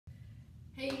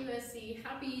Hey USC,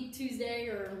 happy Tuesday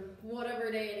or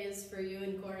whatever day it is for you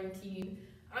in quarantine.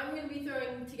 I'm going to be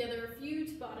throwing together a few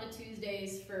Tabata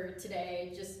Tuesdays for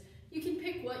today. You can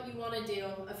pick what you want to do,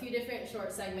 a few different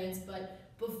short segments, but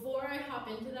before I hop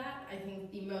into that, I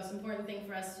think the most important thing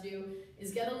for us to do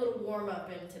is get a little warm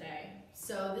up in today.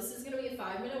 So this is going to be a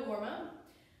 5-minute warm up.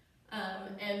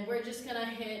 And we're just going to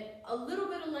hit a little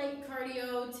bit of light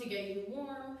cardio to get you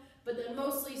warm, but then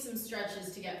mostly some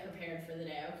stretches to get prepared for the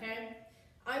day, okay?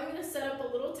 I'm going to set up a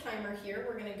little timer here.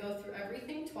 We're going to go through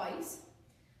everything twice.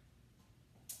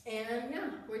 And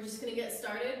yeah, we're just going to get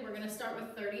started. We're going to start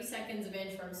with 30 seconds of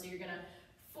inchworm. So you're going to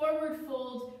forward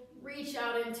fold, reach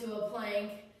out into a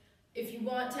plank. If you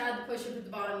want to add the push-up at the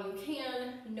bottom, you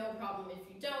can. No problem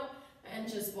if you don't. And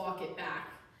just walk it back.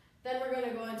 Then we're going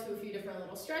to go into a few different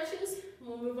little stretches. And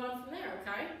we'll move on from there,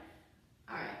 okay?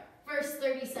 All right, first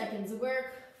 30 seconds of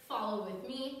work. Follow with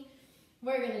me.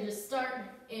 We're going to just start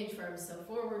inchworm. So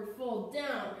forward fold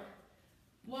down.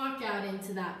 Walk out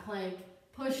into that plank.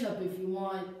 Push up if you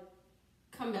want.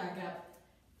 Come back up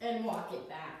and walk it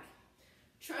back.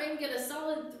 Try and get a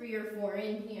solid 3 or 4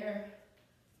 in here.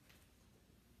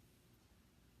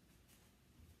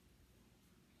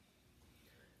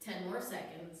 Ten more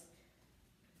seconds.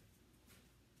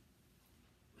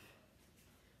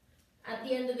 At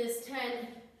the end of this 10,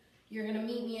 you're going to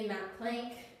meet me in that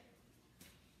plank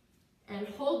and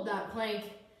hold that plank.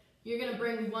 You're going to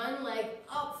bring one leg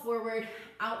up forward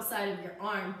outside of your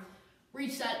arm.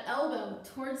 Reach that elbow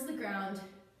towards the ground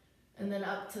and then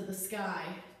up to the sky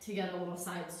to get a little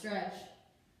side stretch.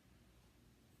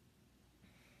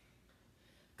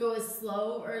 Go as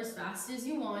slow or as fast as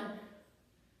you want.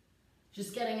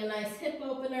 Just getting a nice hip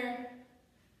opener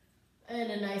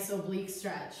and a nice oblique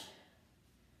stretch.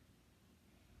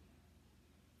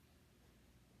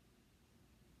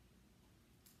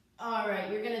 All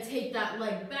right, you're gonna take that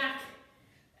leg back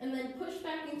and then push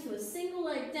back into a single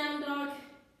leg down dog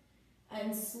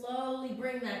and slowly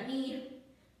bring that knee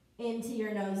into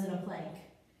your nose in a plank.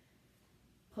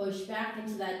 Push back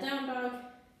into that down dog,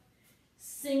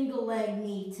 single leg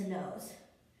knee to nose.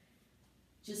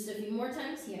 Just a few more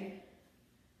times here.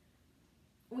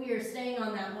 We are staying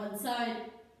on that one side.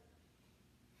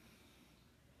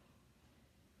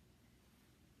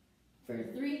 For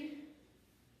 3,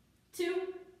 2,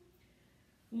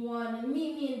 1, and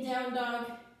meet me in down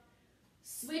dog.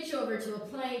 Switch over to a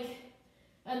plank,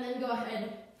 and then go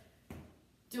ahead,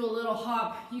 do a little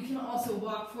hop. You can also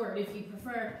walk forward if you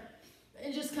prefer,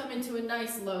 and just come into a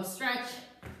nice low stretch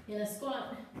in a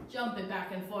squat. Jump it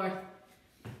back and forth.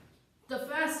 The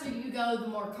faster you go, the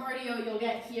more cardio you'll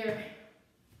get here.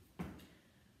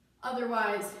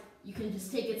 Otherwise, you can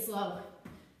just take it slow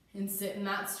and sit in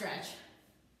that stretch.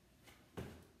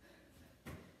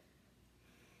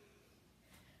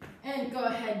 And go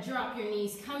ahead, drop your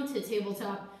knees, come to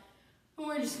tabletop. And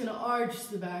we're just gonna arch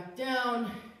the back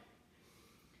down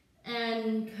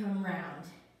and come round.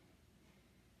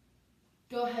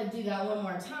 Go ahead, do that one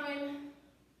more time.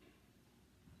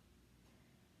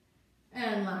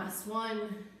 And last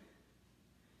one.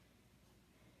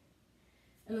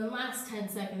 And then last 10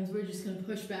 seconds, we're just gonna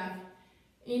push back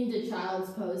into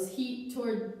child's pose. Feet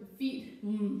toward feet,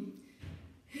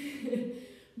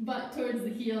 butt towards the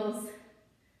heels.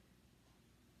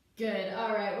 Good,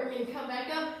 all right, we're gonna come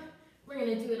back up. We're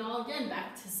gonna do it all again,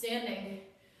 back to standing.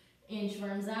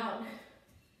 Inchworms out.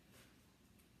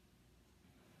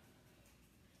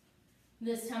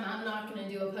 This time I'm not gonna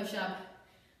do a push-up.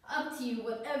 Up to you,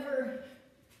 whatever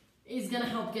is gonna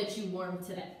help get you warm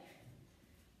today.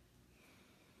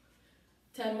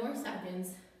 10 more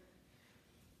seconds.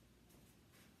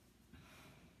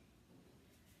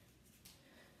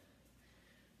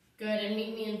 Go ahead and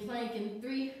meet me in plank in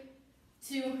 3,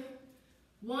 2,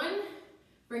 1.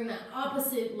 Bring that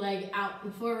opposite leg out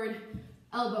and forward.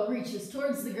 Elbow reaches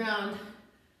towards the ground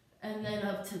and then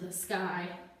up to the sky.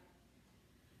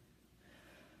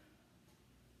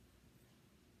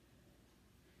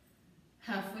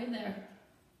 Halfway there.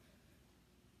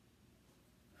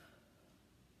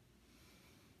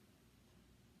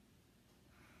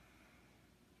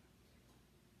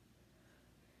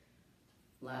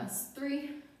 Last 3,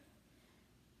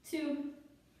 2,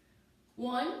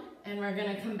 1, and we're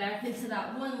gonna come back into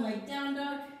that one leg down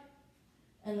dog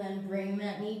and then bring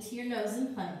that knee to your nose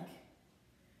and plank.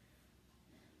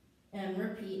 And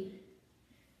repeat.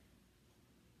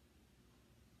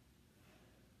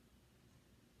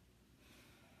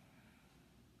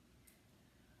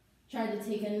 Try to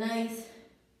take a nice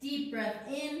deep breath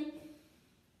in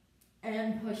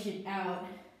and push it out.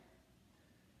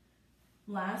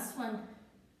 Last one.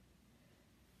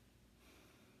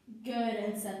 Good,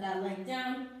 and set that leg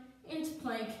down into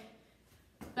plank,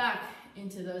 back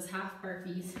into those half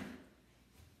burpees.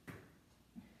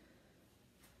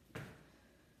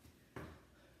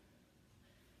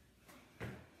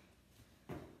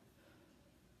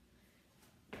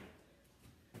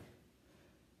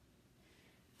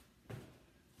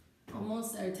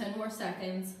 Almost there, 10 more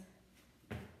seconds.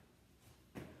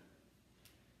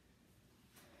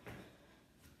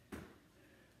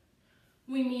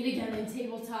 We meet again in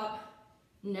tabletop.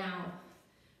 Now,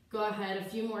 go ahead, a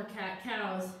few more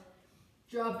cat-cows.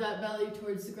 Drop that belly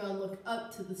towards the ground, look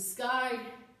up to the sky,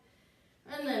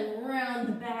 and then round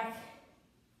the back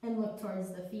and look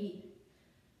towards the feet.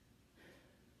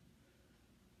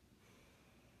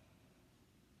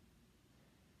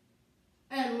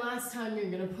 And last time, you're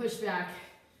gonna push back,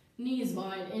 knees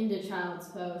wide into child's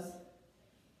pose.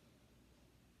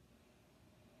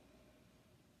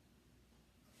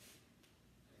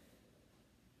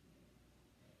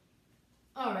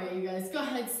 All right, you guys, go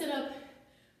ahead, sit up.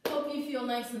 Hope you feel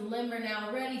nice and limber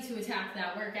now, ready to attack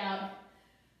that workout.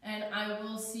 And I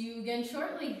will see you again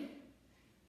shortly.